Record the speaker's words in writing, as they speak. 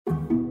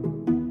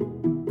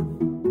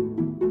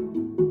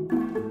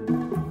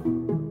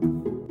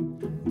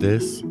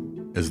This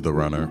is The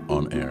Runner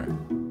on Air.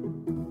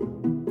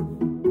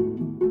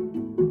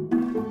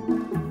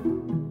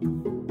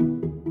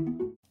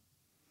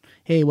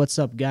 Hey, what's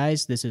up,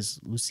 guys? This is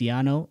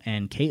Luciano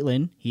and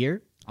Caitlyn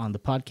here on the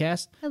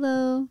podcast.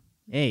 Hello.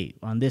 Hey,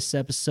 on this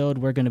episode,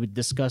 we're going to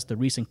discuss the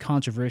recent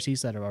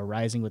controversies that are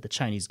arising with the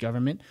Chinese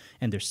government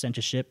and their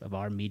censorship of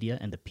our media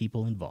and the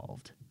people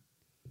involved.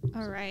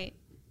 All right.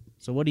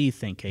 So what do you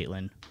think,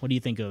 Caitlyn? What do you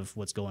think of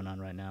what's going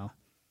on right now?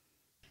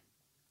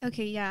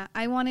 Okay, yeah.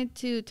 I wanted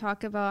to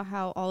talk about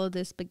how all of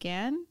this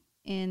began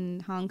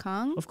in Hong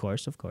Kong Of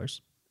course.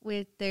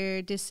 with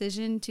their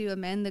decision to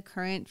amend the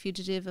current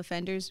fugitive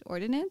offenders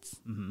ordinance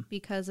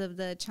because of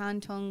the Chan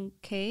Tong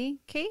K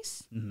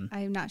case.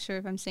 I'm not sure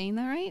if I'm saying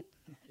that right.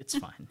 It's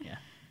fine, yeah.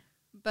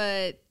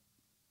 But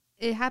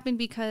it happened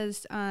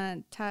because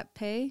Tat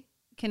Pei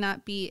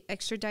cannot be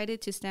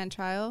extradited to stand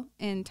trial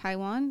in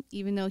Taiwan,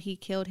 even though he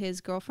killed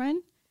his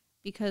girlfriend,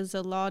 because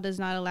the law does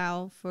not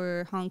allow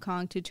for Hong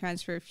Kong to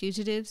transfer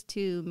fugitives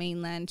to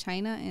mainland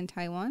China and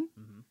Taiwan.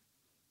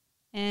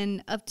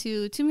 And up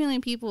to 2 million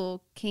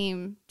people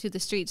came to the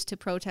streets to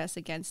protest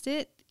against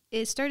it.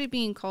 It started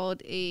being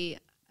called an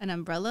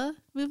umbrella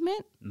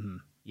movement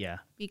Yeah.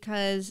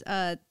 because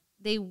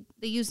they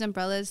used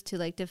umbrellas to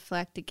like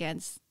deflect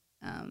against,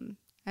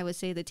 I would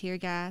say, the tear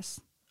gas.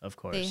 Of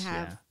course,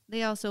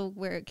 They also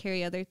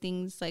carry other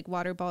things like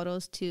water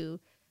bottles to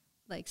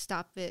like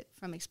stop it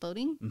from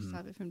exploding,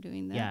 stop it from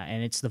doing that. Yeah,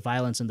 and it's the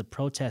violence and the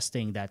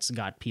protesting that's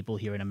got people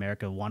here in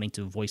America wanting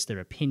to voice their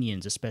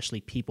opinions,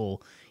 especially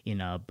people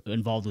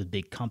involved with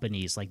big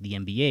companies like the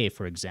NBA,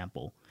 for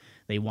example.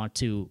 They want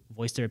to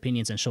voice their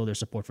opinions and show their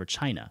support for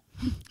China,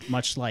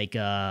 much like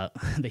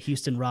the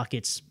Houston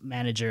Rockets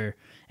manager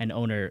and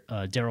owner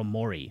Daryl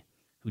Morey,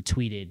 who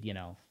tweeted,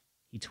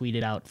 he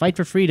tweeted out, "Fight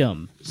for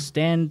freedom,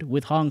 stand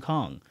with Hong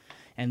Kong."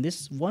 And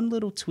this one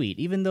little tweet,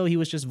 even though he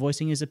was just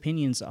voicing his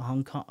opinions,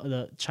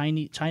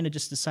 China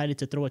just decided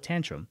to throw a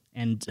tantrum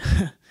and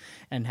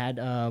and had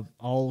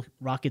all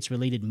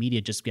Rockets-related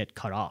media just get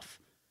cut off.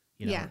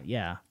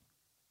 Yeah.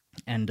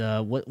 And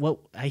what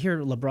I hear,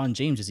 LeBron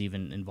James is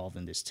even involved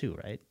in this too,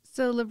 right?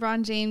 So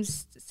LeBron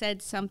James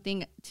said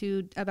something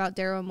about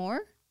Daryl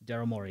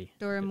Morey,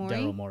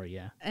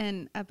 yeah.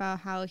 and about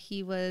how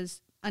he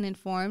was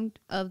uninformed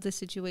of the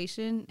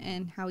situation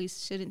and how he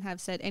shouldn't have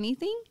said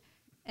anything.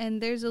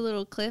 And there's a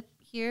little clip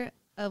here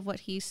of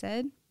what he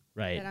said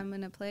that I'm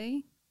going to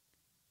play.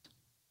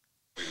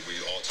 We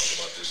all talk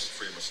about this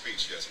freedom of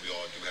speech. Yes, we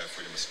all do have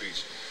freedom of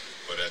speech.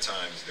 But at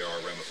times there are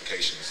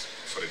ramifications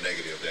for the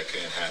negative that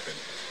can happen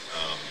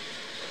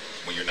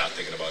when you're not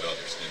thinking about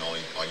others and you're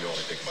only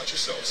thinking about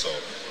yourself. So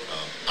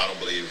I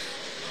don't believe,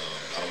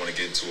 I don't want to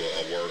get into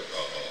a word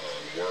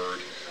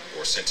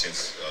or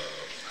sentence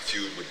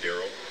feud with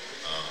Daryl.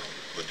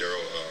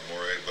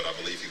 Morey, but I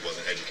believe he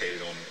wasn't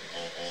educated on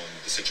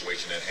the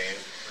situation at hand,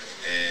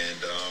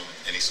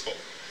 and he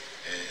spoke.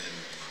 And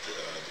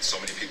so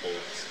many people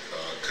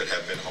could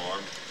have been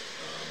harmed,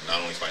 not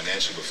only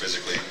financially, but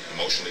physically,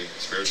 emotionally,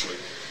 spiritually.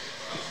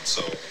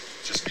 So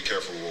just be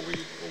careful what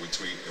we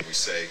tweet and we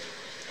say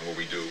and what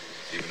we do,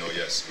 even though,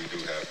 yes, we do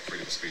have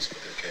freedom of speech, but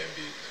there can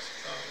be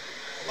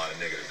a lot of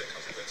negative that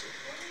comes with that too.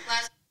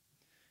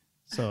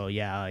 So,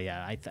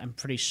 I'm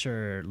pretty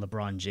sure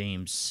LeBron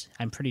James,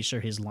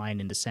 his line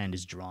in the sand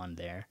is drawn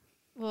there.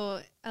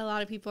 Well, a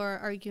lot of people are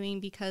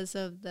arguing because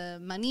of the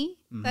money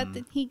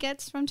that he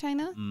gets from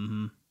China.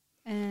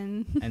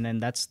 And then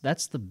that's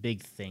the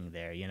big thing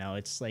there,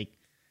 It's like,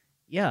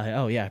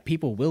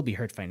 people will be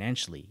hurt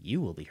financially.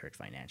 You will be hurt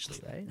financially,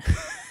 right?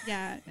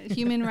 Yeah,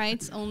 human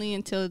rights only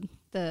until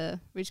the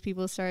rich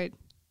people start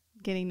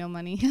getting no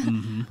money.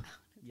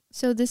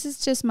 So this is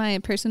just my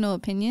personal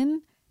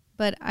opinion.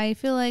 But I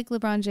feel like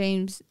LeBron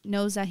James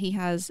knows that he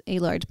has a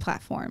large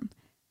platform,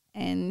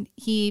 and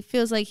he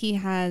feels like he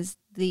has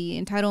the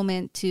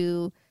entitlement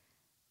to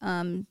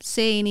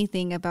say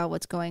anything about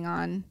what's going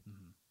on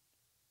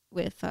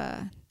with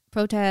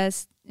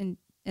protests in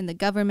the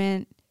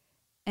government.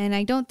 And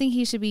I don't think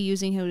he should be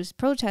using his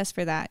protest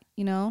for that,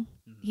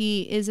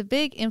 He is a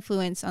big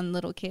influence on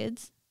little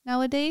kids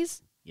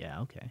nowadays.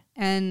 Yeah, okay.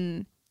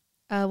 And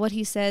what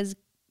he says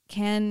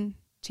can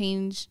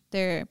change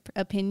their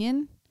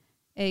opinion.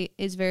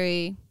 Is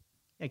very...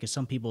 Yeah, because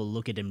some people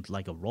look at him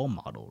like a role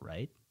model,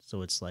 right?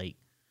 So it's like...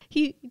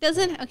 He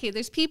doesn't... Okay,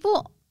 there's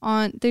people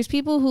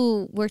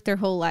who work their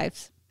whole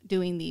lives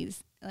doing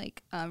these,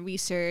 like,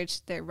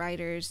 research. They're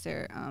writers.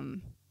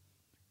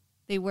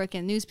 They work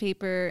in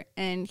newspaper.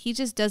 And he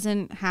just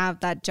doesn't have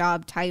that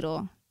job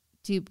title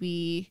to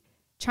be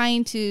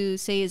trying to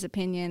say his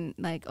opinion,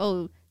 like,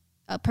 oh,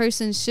 a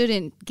person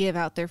shouldn't give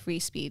out their free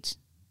speech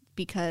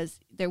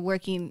because they're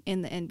working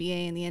in the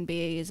NBA and the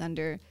NBA is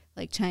under...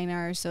 like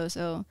China or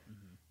so.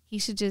 He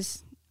should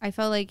just... I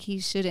felt like he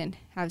shouldn't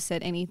have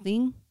said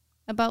anything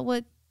about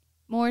what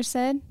Morey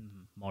said.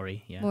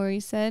 Morey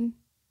said.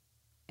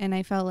 And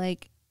I felt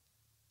like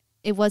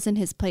it wasn't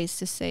his place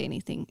to say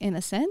anything, in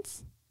a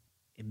sense.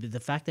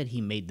 The fact that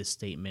he made the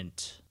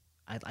statement,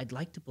 I'd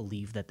like to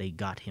believe that they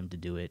got him to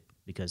do it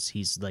because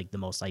he's like the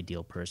most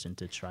ideal person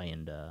to try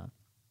and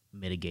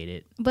mitigate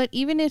it. But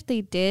even if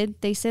they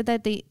did, they said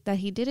that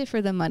he did it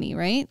for the money,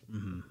 right?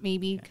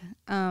 Maybe.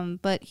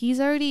 But he's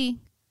already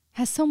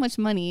has so much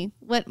money.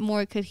 What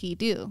more could he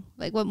do?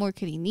 Like, what more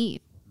could he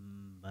need?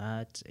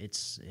 But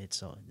it's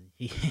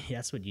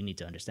that's what you need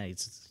to understand.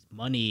 It's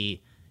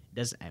money.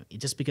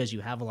 Just because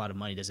you have a lot of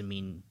money doesn't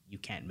mean you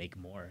can't make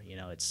more. You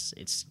know,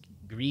 it's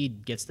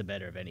greed gets the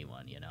better of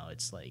anyone. You know,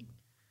 it's like,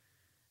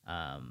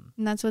 And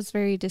that's what's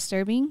very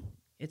disturbing.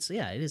 it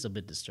is a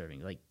bit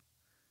disturbing. Like,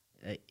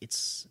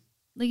 it's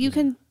Like, you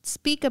can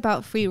speak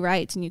about free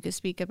rights and you can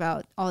speak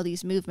about all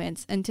these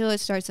movements until it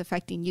starts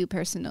affecting you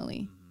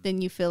personally.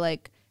 Then you feel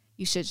like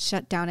you should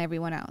shut down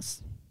everyone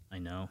else. I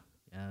know.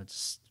 Yeah,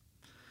 it's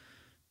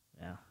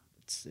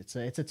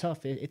a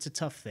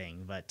tough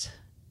thing, but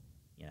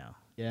you know,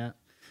 yeah.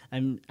 I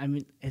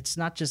mean, it's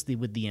not just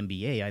with the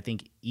NBA. I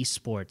think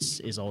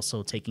esports is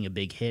also taking a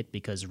big hit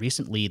because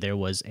recently there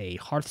was a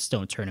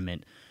Hearthstone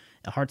tournament.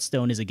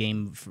 Hearthstone is a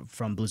game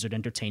from Blizzard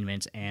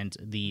Entertainment, and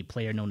the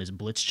player known as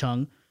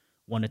Blitzchung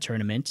won a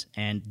tournament.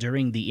 And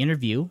during the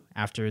interview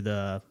after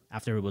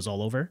it was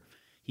all over,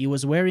 he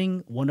was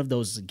wearing one of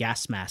those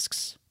gas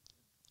masks.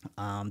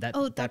 That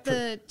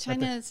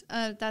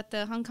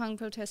the Hong Kong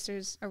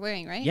protesters are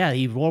wearing, right? Yeah,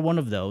 he wore one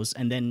of those,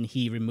 and then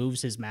he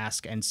removes his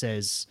mask and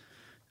says,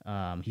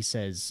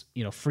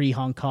 you know, "Free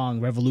Hong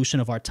Kong, revolution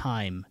of our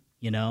time."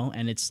 You know,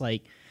 and it's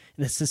like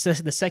the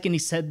second he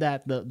said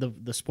that, the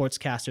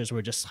sportscasters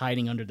were just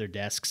hiding under their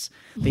desks.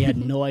 They had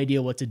no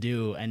idea what to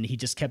do, and he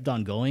just kept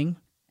on going.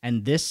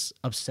 And this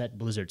upset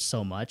Blizzard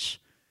so much.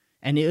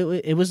 And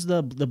it was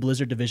the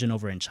Blizzard division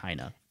over in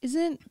China.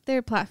 Isn't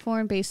their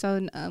platform based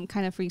on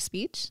kind of free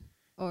speech?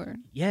 Or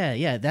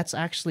Yeah, that's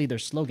actually their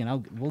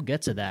slogan. We'll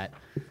get to that.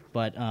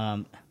 But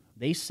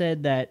they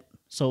said that,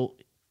 so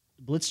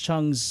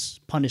Blitzchung's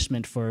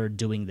punishment for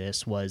doing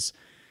this was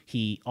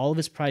all of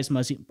his prize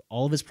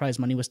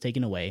money was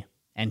taken away,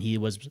 and he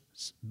was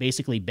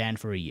basically banned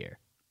for a year.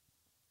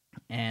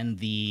 And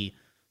the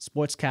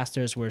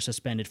sportscasters were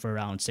suspended for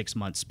around 6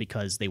 months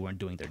because they weren't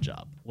doing their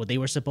job. What they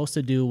were supposed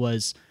to do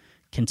was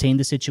contain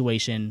the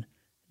situation,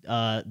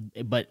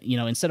 but you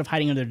know, instead of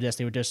hiding under their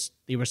desk,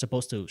 they were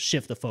supposed to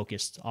shift the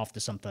focus off to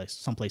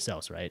someplace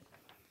else, right?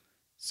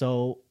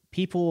 So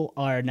people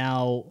are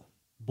now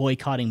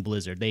boycotting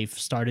Blizzard. They've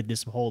started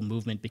this whole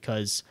movement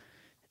because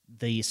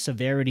the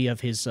severity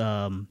of his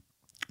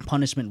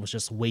punishment was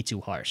just way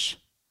too harsh.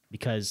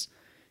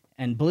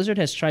 And Blizzard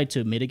has tried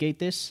to mitigate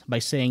this by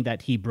saying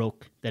that he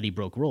broke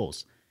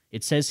rules.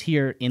 It says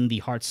here in the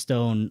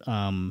Hearthstone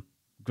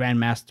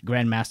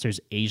Grandmaster's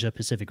Asia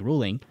Pacific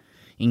ruling,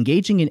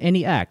 engaging in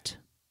any act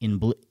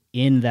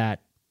in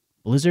that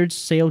Blizzard's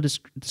sale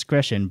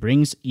discretion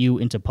brings you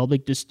into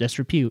public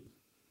disrepute,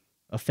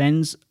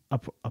 offends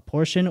a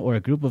portion or a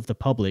group of the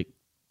public,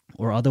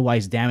 or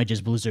otherwise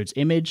damages Blizzard's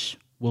image,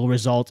 will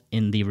result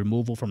in the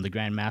removal from the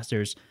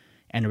Grandmasters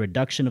and a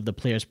reduction of the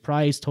player's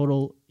prize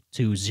total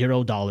to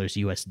 $0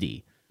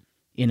 USD,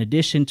 in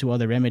addition to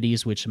other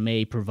remedies which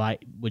may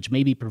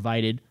be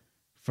provided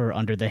for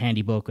under the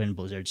handbook and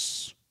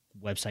Blizzard's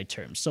website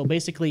terms. So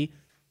basically,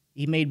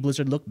 he made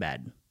Blizzard look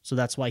bad. So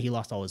that's why he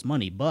lost all his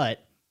money.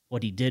 But all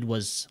he did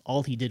was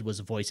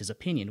voice his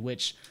opinion,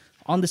 which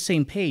on the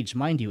same page,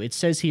 mind you, it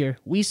says here,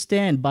 "We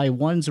stand by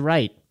one's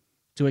right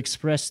to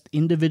express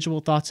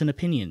individual thoughts and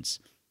opinions."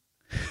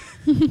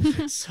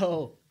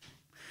 So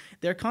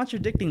they're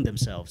contradicting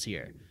themselves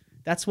here.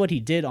 That's what he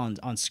did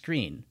on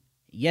screen.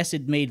 Yes,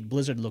 it made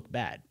Blizzard look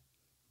bad,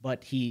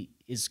 but he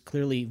is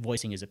clearly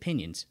voicing his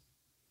opinions.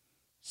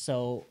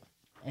 So,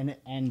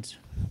 and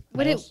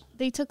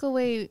they took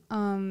away.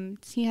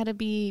 He had to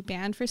be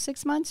banned for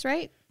 6 months,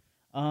 right?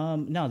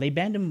 No, they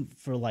banned him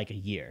for like a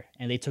year,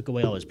 and they took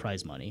away all his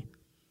prize money.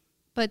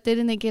 But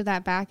didn't they give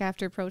that back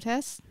after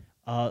protests?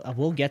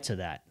 We'll get to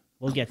that.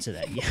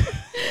 Yeah,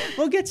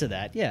 we'll get to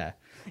that. Yeah.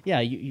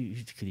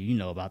 You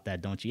know about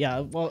that, don't you?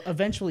 Yeah. Well,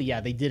 eventually, yeah,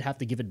 they did have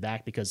to give it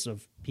back because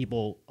of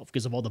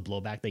all the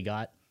blowback they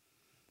got.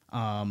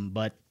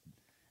 But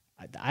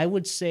I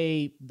would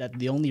say that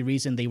the only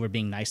reason they were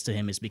being nice to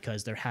him is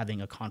because they're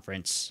having a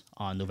conference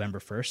on November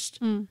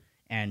 1st.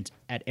 And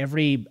at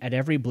every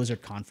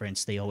Blizzard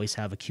conference, they always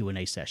have a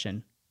Q&A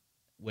session,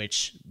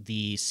 which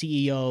the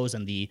CEOs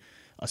and the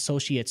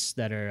associates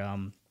that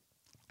are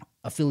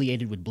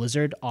affiliated with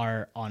Blizzard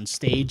are on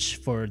stage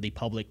for the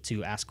public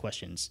to ask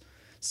questions.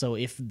 So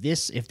if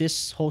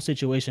this whole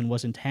situation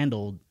wasn't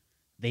handled,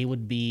 they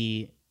would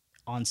be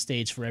on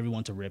stage for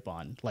everyone to rip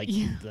on. Like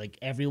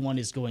everyone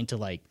is going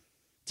to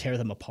tear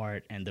them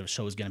apart, and the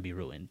show is going to be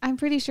ruined. I'm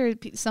pretty sure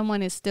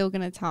someone is still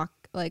going to talk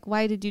like,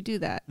 "Why did you do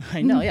that?"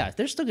 I know, yeah,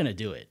 they're still going to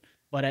do it,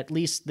 but at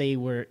least they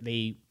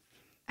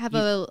have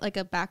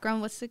a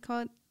background. What's it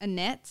called? A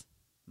net.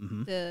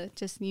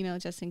 Just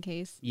in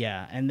case.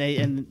 Yeah,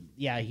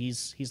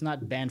 he's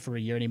not banned for a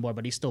year anymore,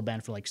 but he's still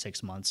banned for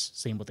 6 months.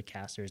 Same with the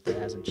casters, that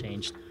hasn't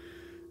changed.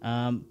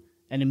 An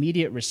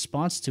immediate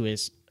response to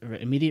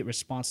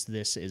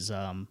this is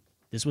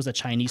this was a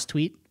Chinese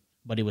tweet,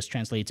 but it was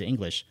translated to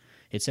English.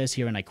 It says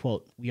here, and I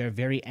quote, "We are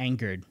very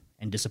angered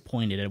and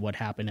disappointed at what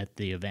happened at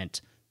the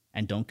event.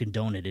 and don't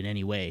condone it in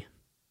any way.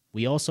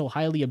 We also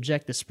highly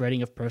object the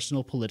spreading of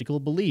personal political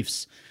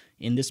beliefs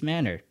in this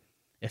manner.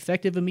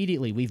 Effective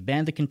immediately, we've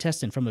banned the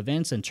contestant from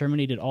events and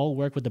terminated all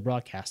work with the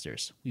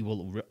broadcasters. We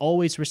will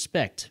always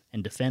respect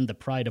and defend the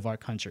pride of our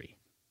country.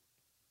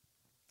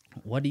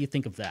 What do you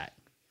think of that?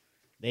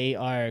 They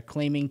are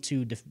claiming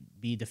to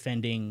be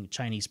defending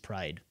Chinese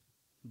pride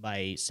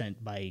by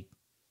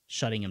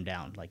shutting him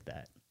down like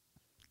that.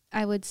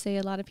 I would say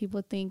a lot of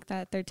people think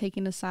that they're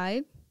taking a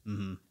side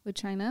with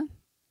China.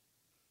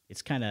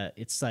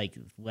 It's like,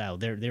 wow,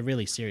 they're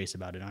really serious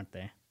about it, aren't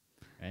they?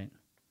 Right?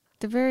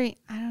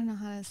 I don't know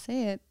how to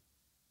say it.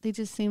 They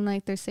just seem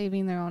like they're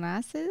saving their own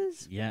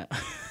asses. Yeah.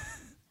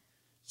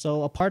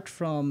 So apart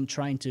from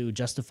trying to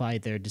justify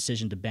their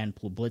decision to ban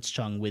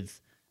Blitzchung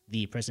with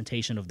the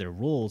presentation of their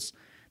rules,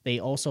 they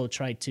also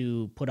tried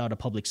to put out a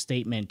public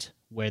statement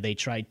where they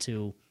tried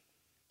to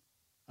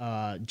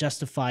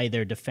justify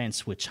their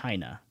defense with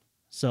China.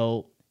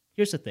 So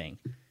here's the thing.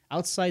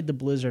 Outside the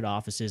Blizzard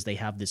offices, they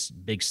have this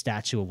big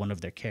statue of one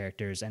of their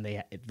characters, and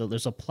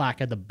there's a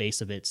plaque at the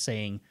base of it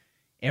saying,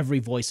 "Every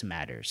voice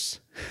matters."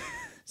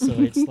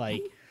 So it's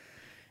like...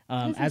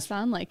 doesn't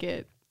sound like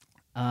it.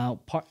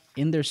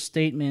 In their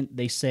statement,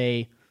 they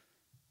say,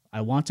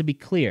 "I want to be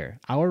clear.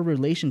 Our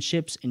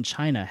relationships in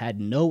China had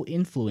no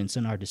influence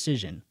in our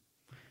decision."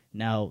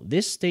 Now,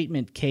 this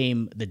statement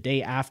came the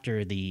day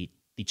after the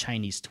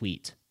Chinese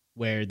tweet,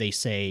 where they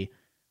say,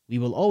 "We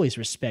will always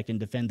respect and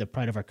defend the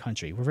pride of our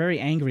country. We're very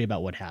angry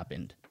about what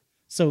happened."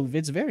 So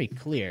it's very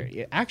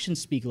clear. Actions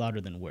speak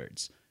louder than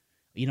words.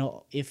 You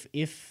know,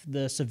 if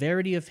the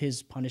severity of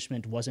his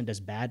punishment wasn't as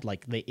bad,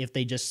 like if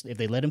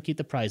they let him keep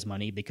the prize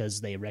money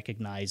because they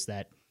recognize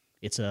that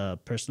it's a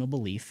personal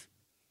belief,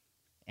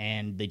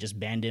 and they just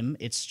banned him,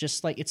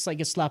 it's like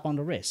a slap on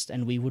the wrist,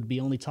 and we would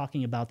be only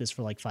talking about this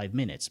for like 5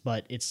 minutes.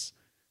 But it's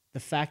the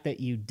fact that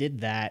you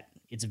did that.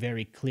 It's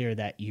very clear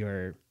that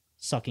you're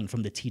sucking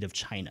from the teat of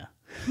China.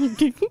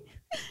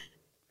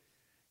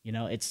 You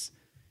know, it's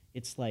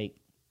like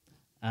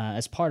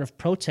as part of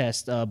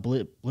protest,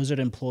 Blizzard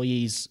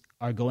employees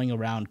are going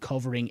around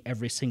covering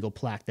every single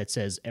plaque that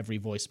says "Every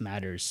voice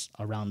matters"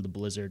 around the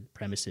Blizzard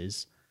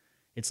premises.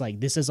 It's like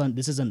this is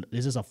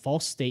a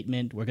false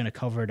statement. We're gonna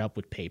cover it up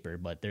with paper,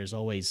 but there's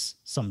always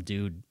some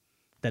dude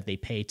that they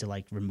pay to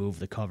like remove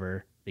the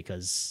cover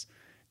because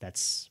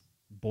that's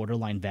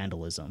borderline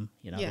vandalism.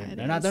 You know, Yeah,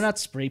 they're not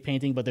spray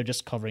painting, but they're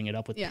just covering it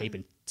up with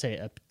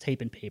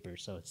tape and paper.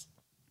 So it's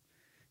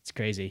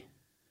crazy.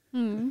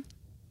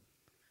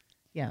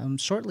 Yeah.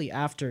 Shortly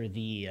after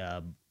the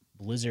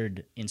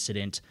Blizzard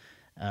incident,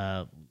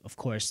 of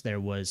course, there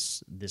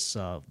was this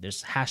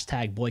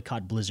hashtag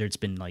boycott Blizzard's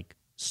been like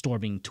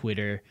storming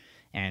Twitter,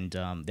 and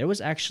there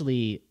was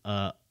actually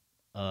a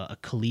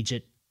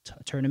collegiate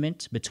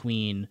tournament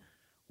between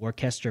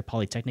Worcester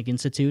Polytechnic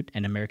Institute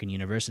and American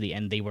University,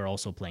 and they were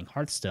also playing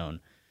Hearthstone.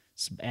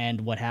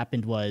 And what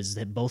happened was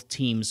that both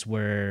teams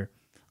were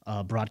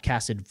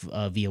broadcasted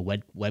via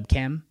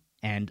webcam,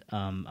 and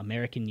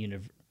American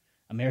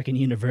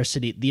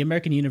University, the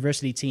American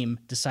University team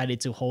decided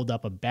to hold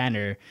up a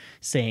banner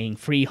saying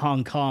 "Free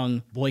Hong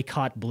Kong,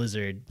 boycott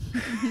Blizzard."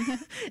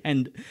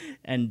 and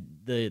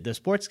the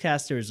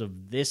sportscasters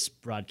of this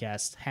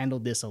broadcast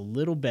handled this a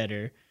little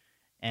better,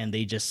 and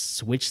they just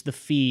switched the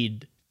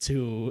feed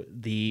to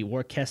the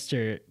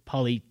Worcester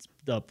Poly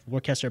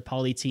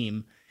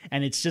team,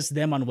 and it's just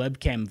them on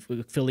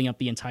webcam filling up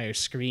the entire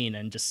screen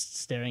and just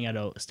staring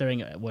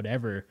at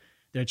whatever.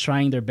 They're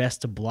trying their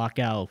best to block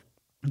out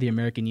the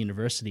American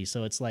University.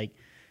 So it's like,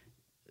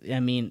 I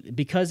mean,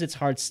 because it's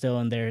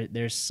Hearthstone,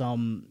 there's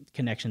some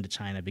connection to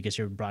China because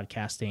you're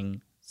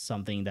broadcasting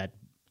something that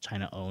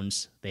China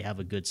owns. They have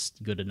a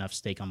good enough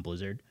stake on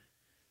Blizzard.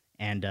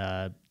 And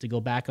to go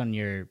back on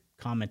your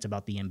comment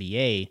about the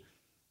NBA,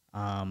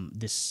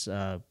 this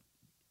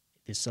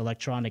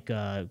electronic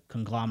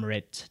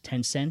conglomerate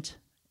Tencent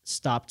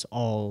stopped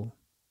all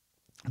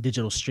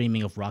digital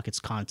streaming of Rocket's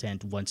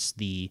content once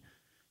the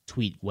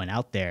tweet went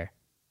out there.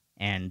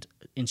 And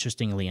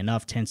interestingly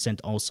enough, Tencent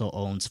also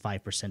owns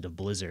 5% of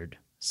Blizzard.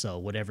 So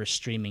whatever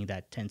streaming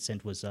that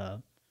Tencent was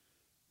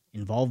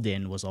involved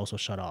in was also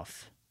shut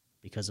off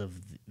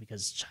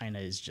because China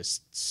is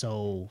just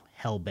so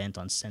hell bent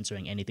on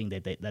censoring anything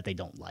that they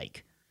don't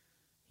like.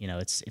 You know,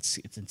 it's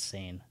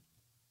insane.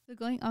 So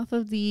going off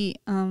of the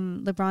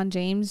LeBron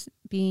James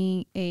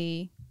being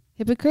a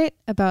hypocrite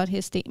about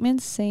his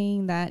statements,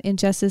 saying that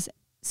injustice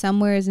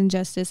somewhere is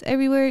injustice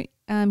everywhere.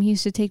 He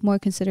should take more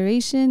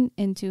consideration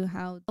into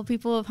how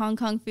people of Hong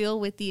Kong feel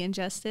with the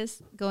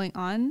injustice going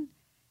on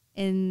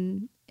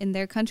in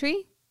their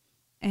country,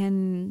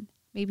 and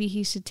maybe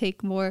he should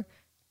take more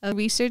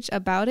research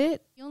about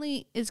it. He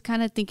only is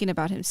kind of thinking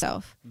about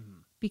himself,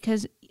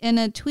 because in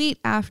a tweet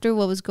after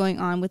what was going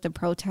on with the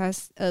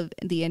protests of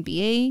the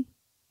NBA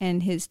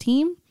and his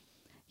team,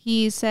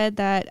 he said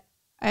that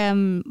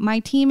my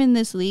team in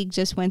this league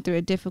just went through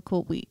a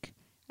difficult week.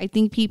 I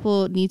think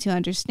people need to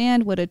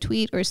understand what a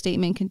tweet or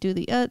statement can do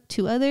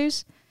to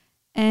others.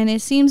 And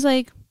it seems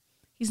like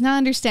he's not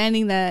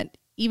understanding that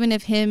even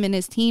if him and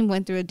his team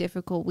went through a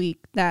difficult week,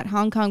 that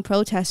Hong Kong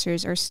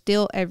protesters are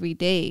still every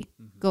day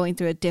going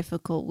through a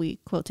difficult week,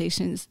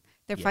 quotations.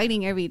 They're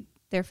fighting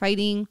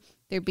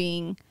they're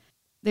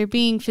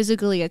being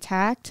physically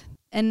attacked.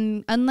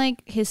 And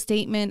unlike his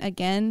statement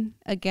again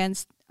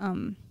against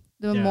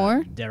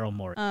Daryl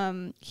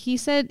Moore, he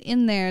said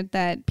in there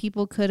that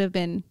people could have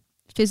been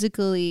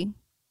physically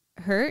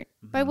hurt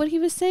by what he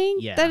was saying.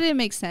 Yeah. That didn't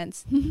make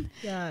sense.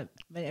 yeah,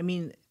 I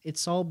mean,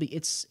 it's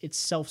it's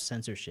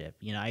self-censorship.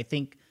 You know, I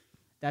think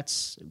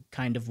that's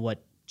kind of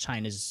what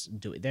China's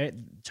doing.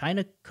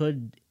 China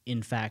could,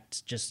 in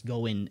fact, just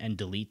go in and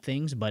delete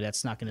things, but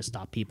that's not going to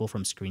stop people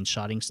from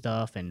screenshotting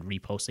stuff and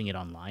reposting it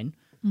online.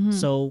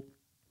 So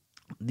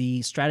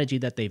the strategy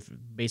that they've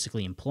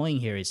basically employing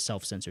here is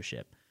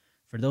self-censorship.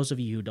 For those of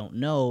you who don't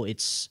know,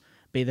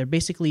 they're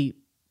basically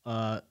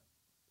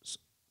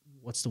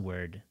what's the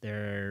word?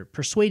 They're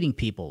persuading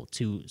people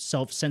to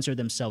self-censor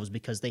themselves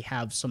because they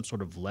have some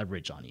sort of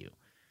leverage on you.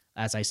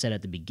 As I said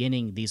at the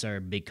beginning, these are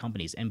big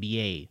companies: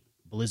 NBA,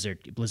 Blizzard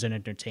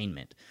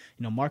Entertainment.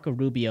 You know, Marco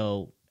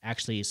Rubio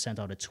actually sent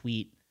out a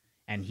tweet,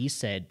 and he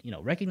said, you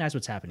know, recognize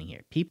what's happening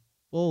here. People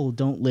who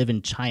don't live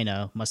in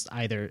China must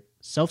either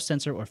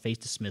self-censor or face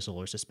dismissal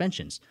or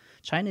suspensions.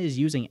 China is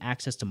using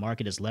access to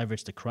market as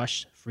leverage to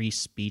crush free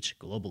speech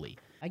globally.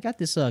 I got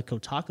this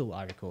Kotaku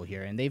article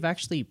here, and they've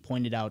actually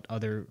pointed out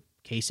other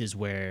cases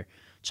where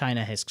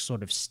China has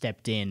sort of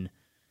stepped in.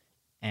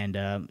 And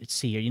let's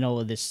see here, you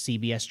know, this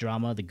CBS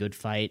drama, The Good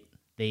Fight,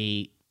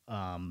 they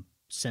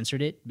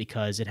censored it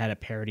because it had a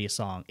parody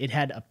song. It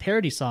had a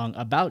parody song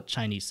about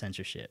Chinese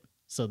censorship.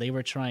 So they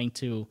were trying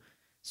to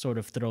sort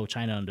of throw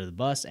China under the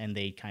bus, and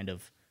they kind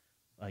of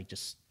like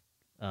just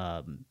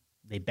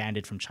they banned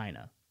it from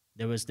China.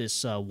 There was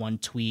this one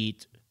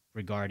tweet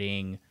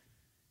regarding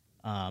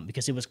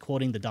because it was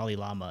quoting the Dalai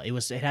Lama.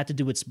 It had to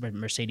do with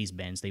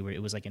Mercedes-Benz.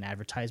 It was like an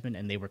advertisement,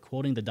 and they were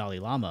quoting the Dalai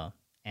Lama.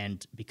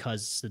 And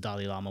because the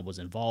Dalai Lama was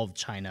involved,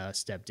 China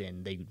stepped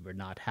in. They were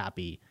not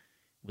happy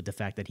with the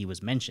fact that he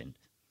was mentioned.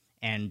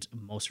 And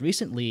most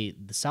recently,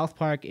 the South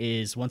Park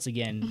is once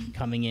again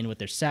coming in with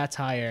their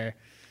satire.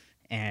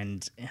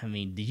 And I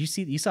mean,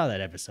 you saw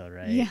that episode,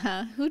 right?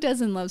 Yeah. Who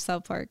doesn't love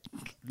South Park?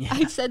 Yeah.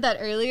 I said that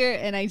earlier,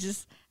 and I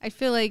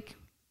feel like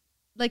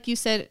you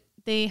said,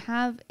 they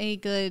have a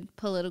good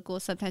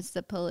sometimes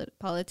the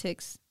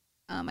politics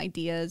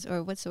ideas,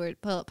 or what's the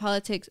word?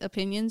 Politics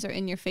opinions are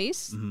in your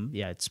face. Mm-hmm.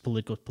 Yeah, it's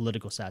political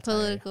satire.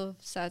 Political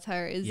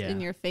satire is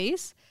in your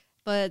face,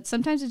 but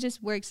sometimes it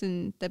just works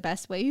in the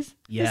best ways.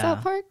 Yeah. For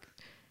South Park.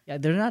 Yeah,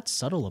 they're not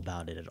subtle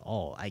about it at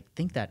all. I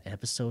think that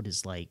episode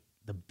is like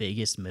the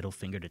biggest middle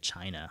finger to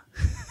China.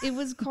 It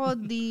was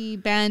called the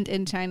Banned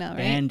in China, right?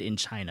 Banned in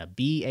China.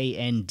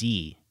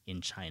 BAND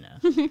in China.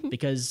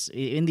 Because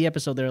in the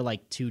episode there are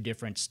like two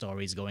different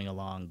stories going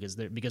along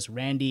because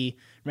Randy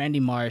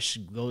Marsh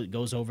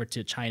goes over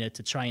to China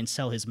to try and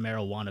sell his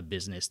marijuana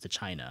business to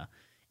China.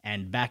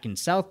 And back in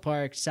South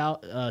Park,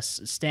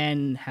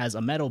 Stan has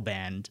a metal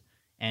band,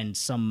 and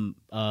some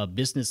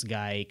business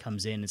guy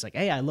comes in and it's like,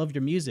 "Hey, I love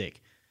your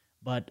music,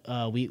 but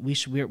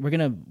we're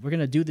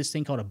gonna do this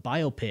thing called a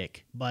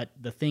biopic." But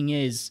the thing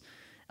is,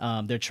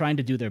 they're trying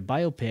to do their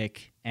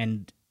biopic,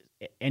 and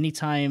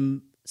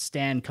anytime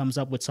Stan comes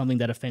up with something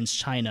that offends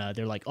China,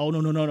 they're like, "Oh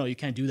no, you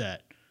can't do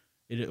that.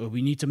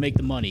 We need to make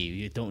the money.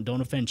 You don't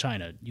offend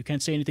China. You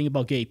can't say anything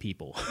about gay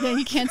people." Yeah,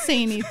 you can't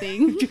say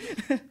anything.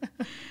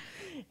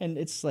 And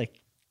it's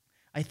like,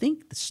 I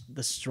think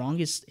the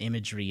strongest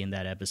imagery in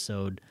that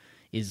episode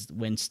is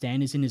when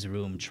Stan is in his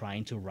room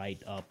trying to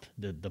write up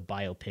the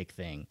biopic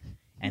thing,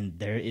 and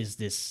there is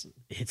this.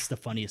 It's the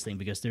funniest thing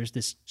because there's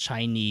this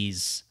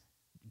Chinese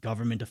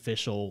government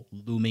official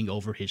looming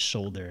over his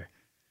shoulder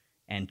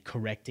and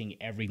correcting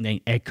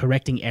everything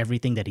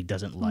that he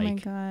doesn't like. Oh my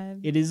God.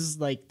 It is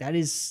like that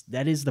is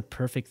the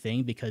perfect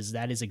thing, because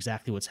that is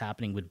exactly what's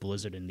happening with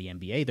Blizzard and the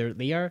NBA.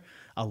 They are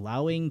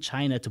allowing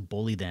China to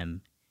bully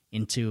them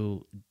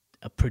into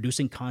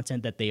producing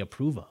content that they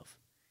approve of.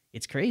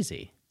 It's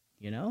crazy,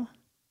 you know?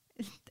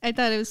 I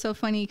thought it was so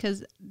funny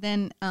because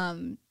then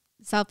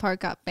South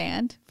Park got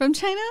banned from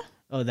China.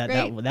 Oh, that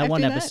Right? one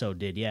After episode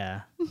did,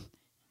 yeah.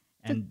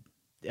 And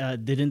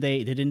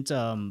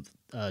didn't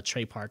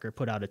Trey Parker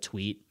put out a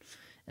tweet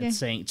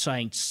and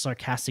trying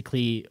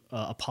sarcastically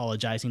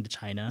apologizing to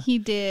China? He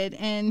did,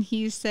 and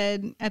he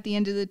said at the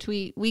end of the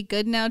tweet, "We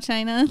good now,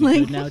 China?" We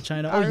good now,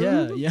 China? Oh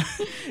yeah.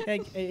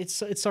 And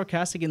it's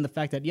sarcastic in the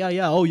fact that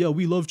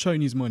we love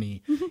Chinese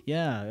money.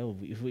 Yeah,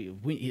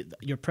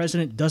 your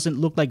president doesn't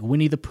look like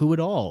Winnie the Pooh at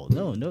all.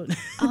 No.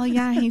 Oh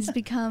yeah, he's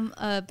become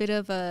a bit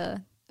of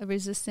a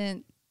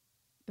resistant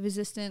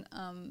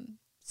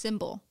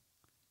symbol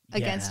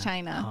against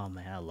China. Oh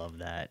man, I love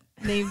that.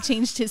 They've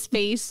changed his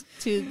face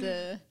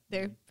to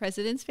their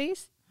president's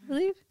face, I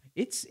believe.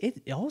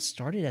 It all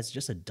started as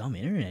just a dumb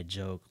internet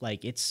joke.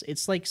 Like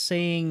it's like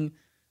saying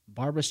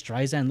Barbara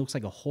Streisand looks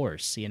like a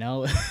horse, you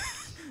know?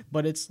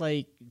 But it's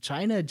like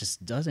China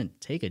just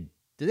doesn't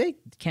they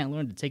can't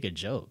learn to take a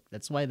joke.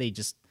 That's why they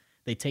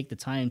take the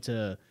time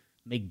to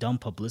make dumb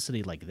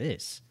publicity like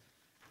this,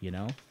 you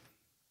know?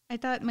 I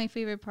thought my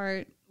favorite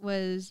part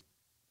was,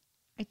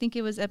 I think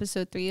it was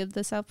episode 3 of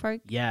the South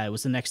Park. Yeah, it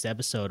was the next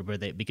episode where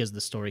because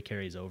the story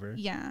carries over.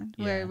 Yeah,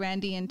 Yeah. where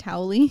Randy and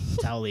Towley,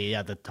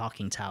 Yeah, the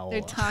talking towel.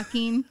 they're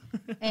talking,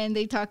 and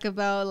they talk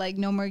about like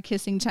no more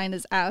kissing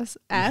China's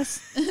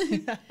ass.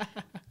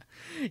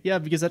 Yeah,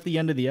 because at the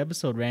end of the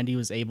episode, Randy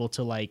was able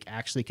to like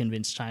actually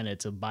convince China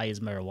to buy his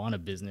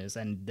marijuana business,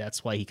 and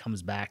that's why he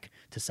comes back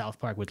to South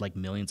Park with like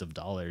millions of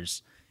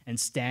dollars. And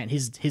Stan,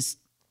 his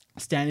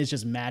Stan is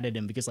just mad at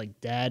him because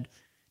like, Dad,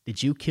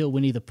 did you kill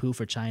Winnie the Pooh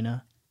for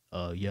China?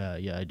 Oh yeah,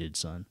 I did,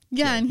 son.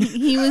 Yeah, and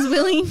he was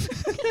willing,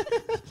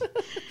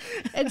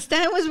 and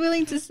Stan was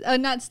willing to,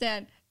 not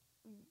Stan.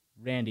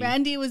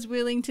 Randy was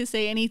willing to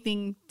say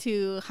anything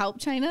to help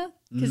China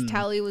because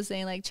Tally was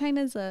saying like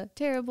China's a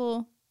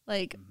terrible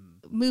like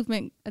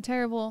movement, a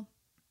terrible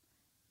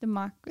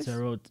democracy,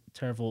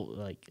 terrible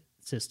like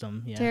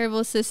system, yeah,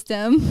 terrible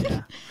system.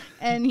 Yeah.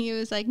 And he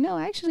was like, no,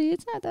 actually,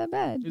 it's not that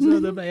bad. It's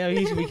not that bad.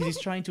 Yeah, because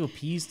he's trying to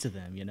appease to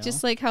them, you know,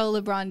 just like how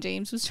LeBron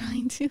James was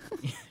trying to.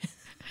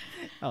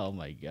 Oh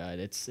my God,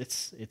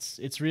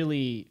 it's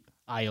really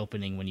eye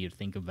opening when you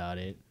think about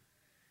it.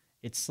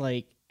 It's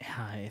like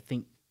I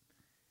think.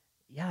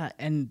 Yeah,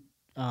 and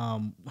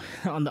on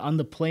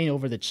the plane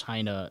over to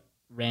China,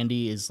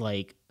 Randy is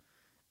like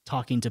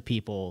talking to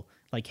people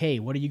like, "Hey,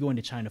 what are you going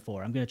to China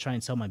for? I'm going to try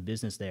and sell my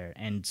business there."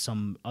 And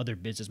some other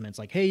businessman's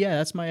like, "Hey, yeah,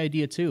 that's my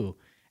idea too."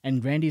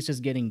 And Randy's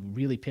just getting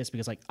really pissed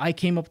because like, I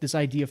came up with this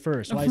idea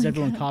first. Why is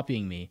everyone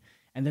copying me?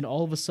 And then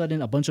all of a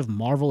sudden, a bunch of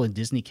Marvel and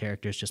Disney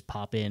characters just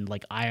pop in,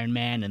 like Iron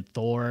Man and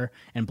Thor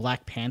and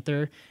Black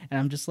Panther, and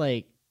I'm just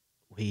like.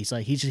 He's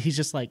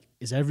just like,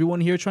 is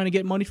everyone here trying to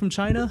get money from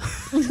China?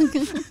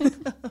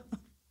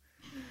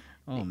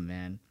 Oh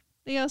man.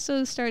 They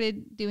also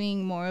started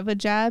doing more of a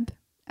jab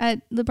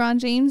at LeBron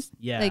James.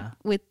 Yeah. Like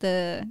with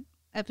the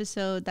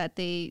episode that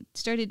they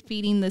started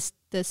feeding the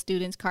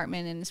students,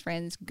 Cartman and his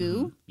friends,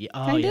 goo. Yeah.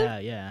 Oh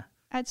yeah.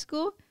 At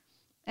school.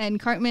 And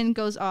Cartman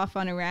goes off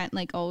on a rant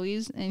like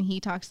always, and he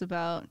gives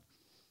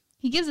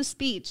a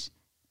speech.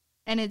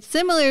 And it's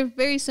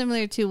very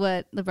similar to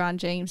what LeBron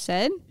James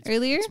said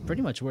earlier. It's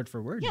pretty much word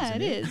for word. Yeah,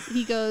 isn't it is.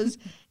 He goes,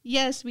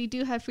 yes, we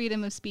do have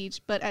freedom of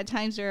speech, but at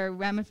times there are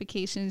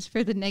ramifications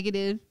for the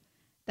negative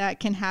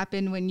that can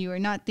happen when you are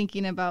not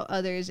thinking about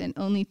others and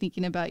only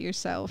thinking about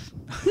yourself.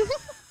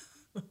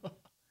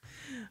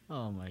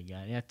 Oh my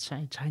God. Yeah,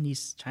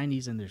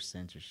 Chinese and their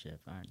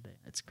censorship, aren't they?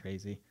 That's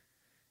crazy.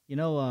 It's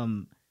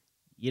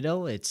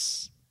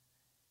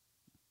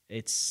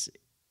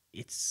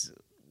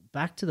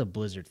back to the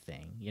Blizzard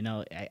thing.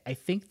 I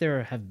think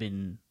there have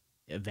been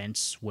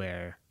events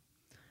where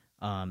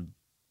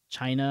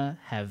China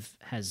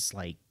has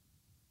like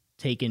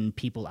taken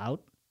people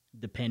out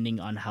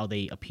depending on how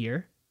they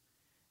appear.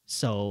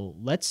 So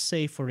let's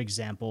say, for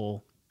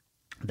example,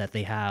 that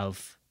they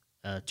have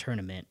a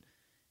tournament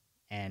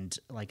and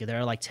like there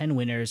are like 10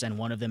 winners and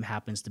one of them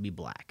happens to be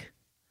black.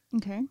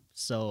 Okay.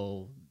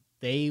 So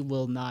they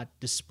will not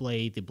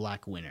display the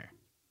black winner.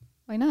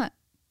 Why not?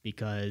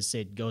 Because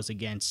it goes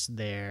against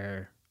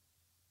their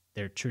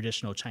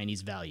traditional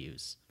Chinese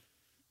values.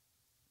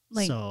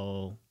 Like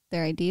so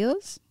their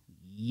ideals?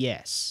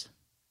 Yes.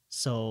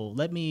 So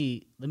let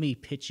me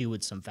pitch you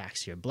with some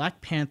facts here.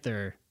 Black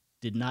Panther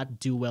did not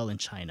do well in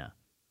China.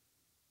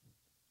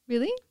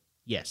 Really?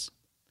 Yes.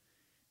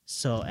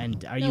 So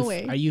and are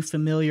way. you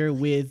familiar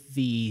with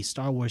the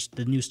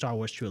new Star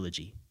Wars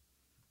trilogy?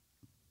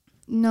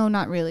 No,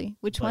 not really.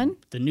 Which one?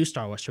 The new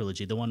Star Wars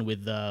trilogy, the one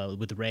with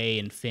Rey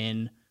and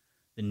Finn.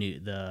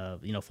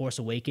 The Force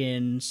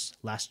Awakens,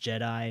 Last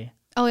Jedi.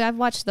 Oh, yeah, I've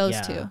watched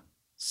those too.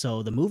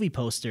 So the movie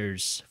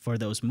posters for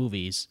those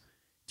movies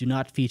do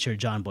not feature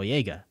John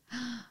Boyega,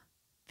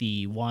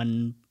 the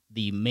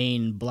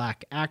main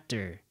black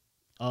actor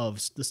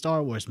of the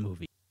Star Wars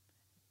movie.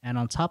 And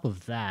on top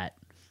of that,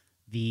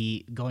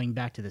 going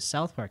back to the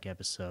South Park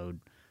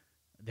episode,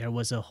 there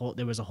was a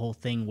whole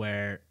thing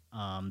where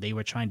they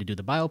were trying to do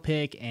the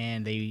biopic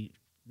and they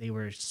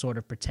were sort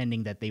of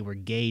pretending that they were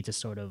gay to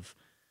sort of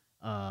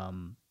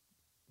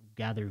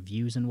gather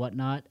views and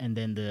whatnot, and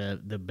then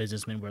the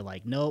businessmen were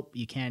like, nope,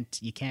 you can't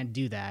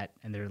do that.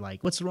 And they're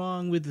like, what's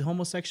wrong with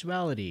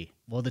homosexuality?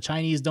 Well, the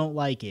Chinese don't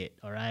like it.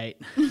 All right.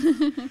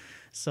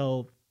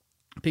 So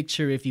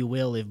picture, if you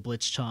will, if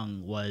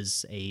Blitzchung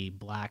was a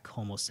black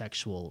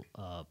homosexual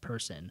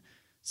person,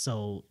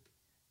 so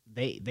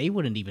they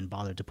wouldn't even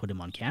bother to put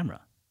him on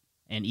camera.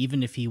 And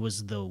even if he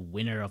was the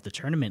winner of the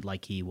tournament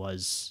like he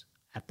was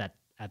at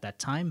that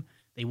time,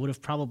 they would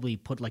have probably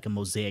put like a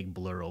mosaic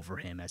blur over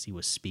him as he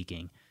was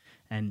speaking.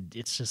 And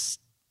it's just,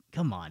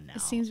 come on now.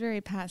 It seems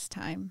very past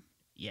time.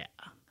 Yeah.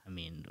 I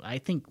mean, I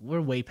think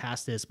we're way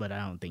past this, but I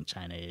don't think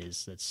China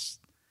is. That's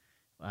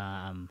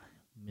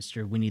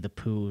Mr. Winnie the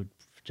Pooh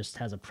just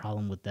has a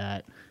problem with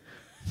that.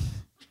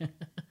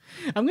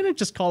 I'm going to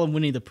just call him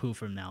Winnie the Pooh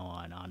from now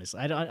on, honestly.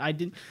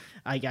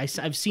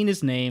 I've seen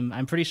his name.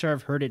 I'm pretty sure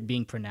I've heard it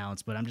being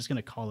pronounced, but I'm just going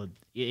to call it,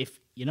 if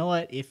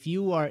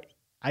you are,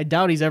 I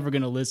doubt he's ever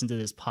going to listen to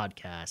this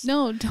podcast.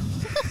 No, don't.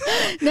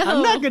 No.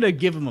 I'm not going to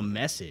give him a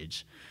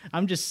message.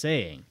 I'm just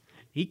saying,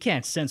 he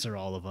can't censor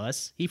all of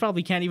us. He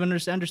probably can't even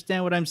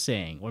understand what I'm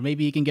saying. Or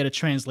maybe he can get a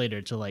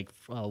translator to like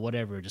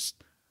whatever,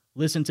 just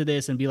listen to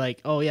this and be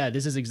like, oh yeah,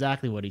 this is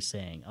exactly what he's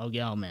saying. Oh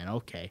yeah, oh man,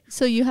 okay.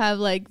 So you have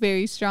like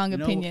very strong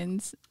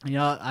opinions.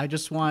 I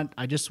just want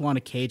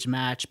a cage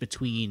match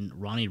between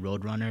Ronnie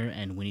Roadrunner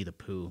and Winnie the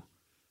Pooh.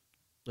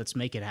 Let's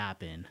make it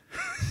happen.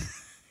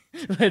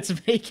 Let's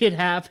make it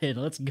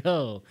happen. Let's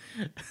go.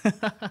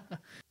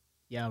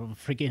 Yeah,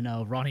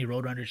 freaking Ronnie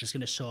Roadrunner is just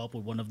gonna show up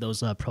with one of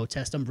those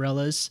protest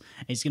umbrellas,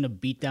 and he's gonna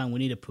beat down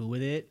Winnie the Pooh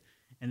with it,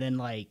 and then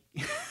like,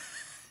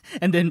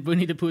 and then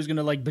Winnie the Pooh is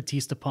gonna like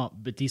Batista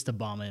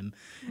bomb him,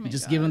 and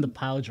just give him the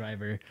pile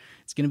driver.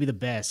 It's gonna be the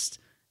best.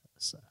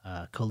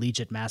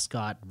 Collegiate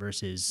mascot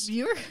versus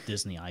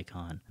Disney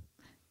icon.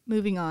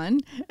 Moving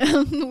on.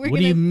 What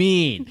do you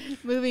mean?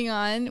 Moving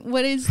on.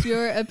 What is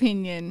your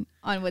opinion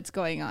on what's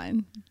going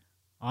on?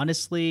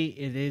 Honestly,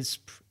 it is.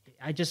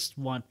 I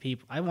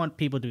want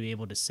people to be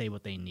able to say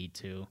what they need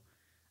to.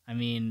 I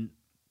mean,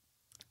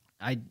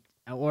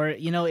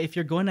 if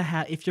you're gonna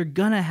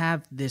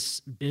have this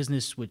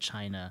business with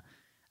China,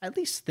 at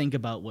least think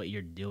about what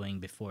you're doing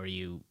before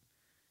you.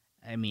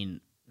 I mean,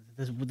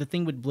 the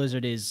thing with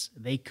Blizzard is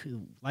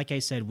like I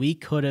said, we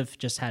could have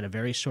just had a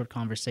very short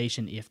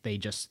conversation if they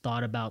just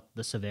thought about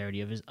the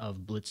severity of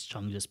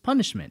Blitzchung's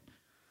punishment.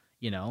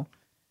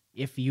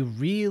 If you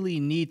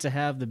really need to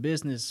have the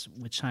business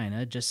with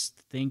China, just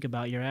think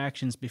about your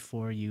actions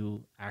before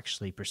you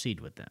actually proceed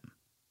with them.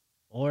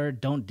 Or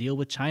don't deal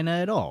with China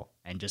at all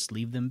and just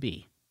leave them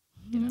be.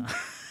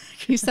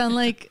 You sound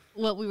like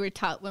what we were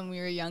taught when we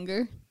were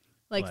younger.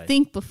 Like, What?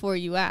 think before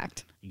you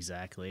act.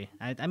 Exactly.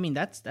 I mean,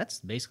 that's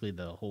basically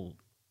the whole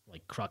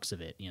like crux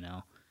of it,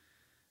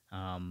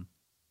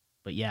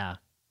 But yeah,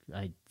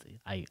 I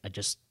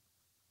just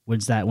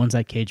when's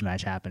that cage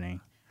match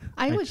happening?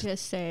 I would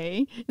just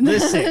say,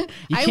 Listen,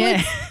 you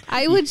can't.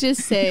 I would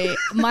just say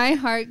my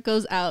heart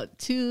goes out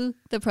to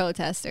the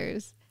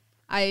protesters.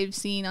 I've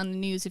seen on the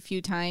news a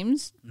few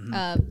times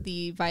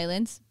the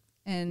violence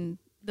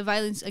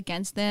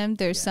against them.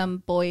 There's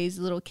some boys,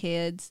 little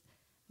kids,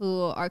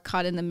 who are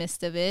caught in the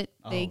midst of it.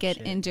 They get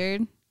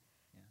injured,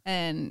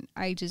 and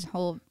I just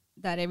hope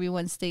that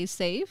everyone stays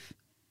safe.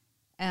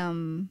 I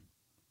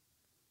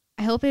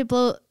hope it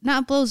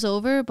not blows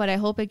over, but I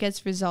hope it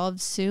gets resolved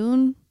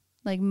soon.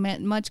 Like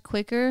much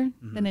quicker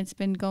than it's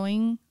been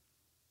going,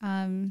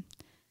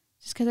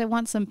 just because I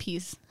want some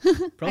peace.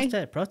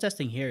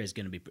 Protesting here is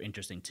going to be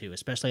interesting too,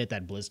 especially at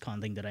that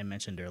BlizzCon thing that I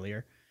mentioned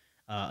earlier.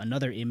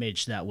 Another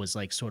image that was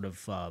like sort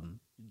of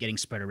getting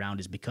spread around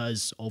is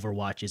because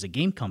Overwatch is a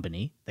game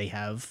company, they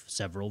have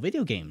several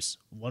video games.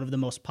 One of the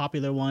most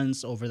popular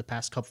ones over the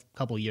past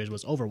couple years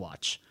was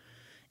Overwatch,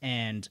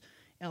 and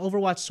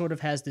Overwatch sort of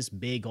has this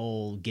big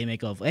old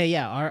gimmick of, hey,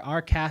 yeah,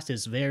 our cast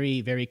is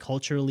very, very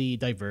culturally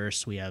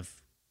diverse. We have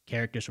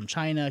characters from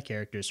China,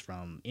 characters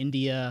from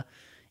India,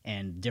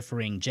 and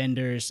differing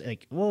genders,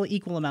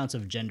 equal amounts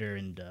of gender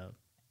and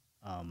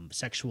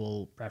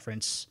sexual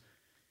preference.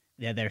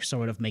 Yeah, they're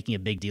sort of making a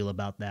big deal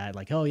about that.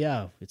 Like, oh,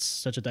 yeah, it's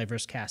such a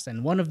diverse cast.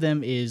 And one of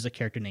them is a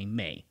character named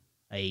Mei,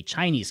 a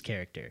Chinese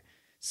character.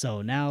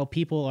 So now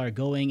people are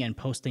going and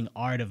posting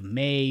art of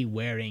Mei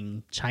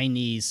wearing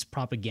Chinese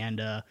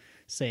propaganda,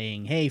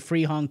 saying, hey,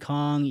 free Hong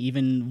Kong,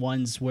 even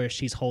ones where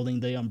she's holding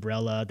the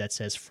umbrella that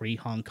says free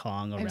Hong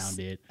Kong around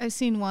it. I've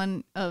seen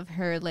one of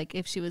her, like,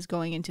 if she was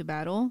going into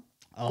battle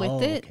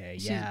with it, okay,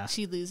 yeah.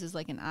 she loses,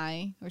 like, an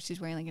eye, or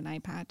she's wearing, like, an eye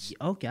patch.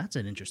 Okay, that's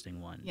an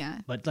interesting one. Yeah.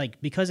 But, like,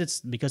 because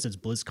it's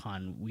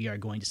BlizzCon, we are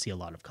going to see a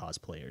lot of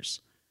cosplayers.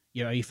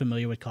 Are you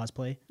familiar with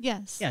cosplay?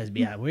 Yes.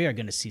 Yeah, we are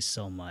going to see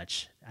so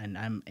much. And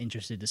I'm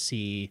interested to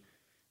see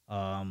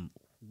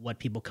what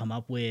people come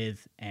up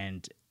with,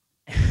 and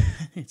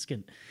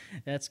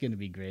that's gonna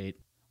be great.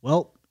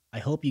 Well, I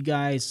hope you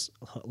guys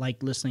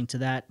like listening to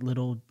that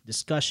little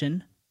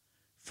discussion.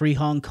 Free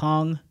Hong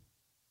Kong,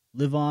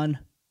 live on,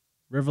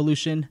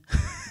 revolution.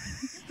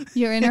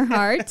 You're in our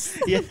hearts.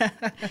 Yeah.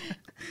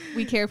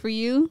 We care for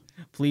you.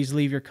 Please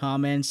leave your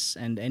comments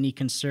and any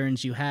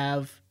concerns you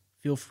have.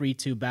 Feel free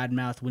to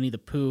badmouth Winnie the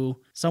Pooh.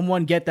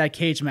 Someone get that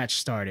cage match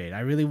started.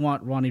 I really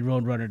want Ronnie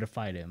Roadrunner to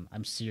fight him.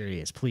 I'm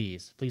serious.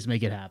 Please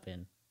make it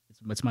happen.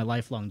 It's my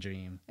lifelong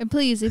dream. And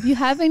please, if you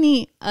have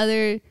any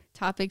other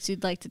topics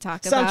you'd like to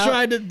talk about, stop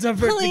trying to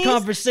divert the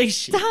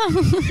conversation. Stop.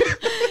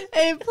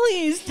 And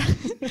please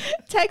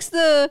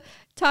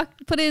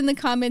put it in the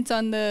comments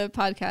on the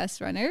podcast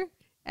runner,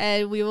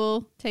 and we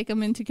will take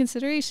them into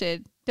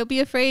consideration. Don't be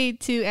afraid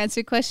to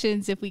answer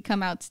questions if we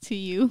come out to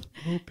you.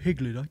 Oh,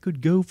 Piglet, I could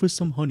go for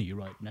some honey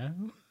right now.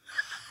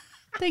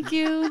 Thank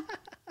you.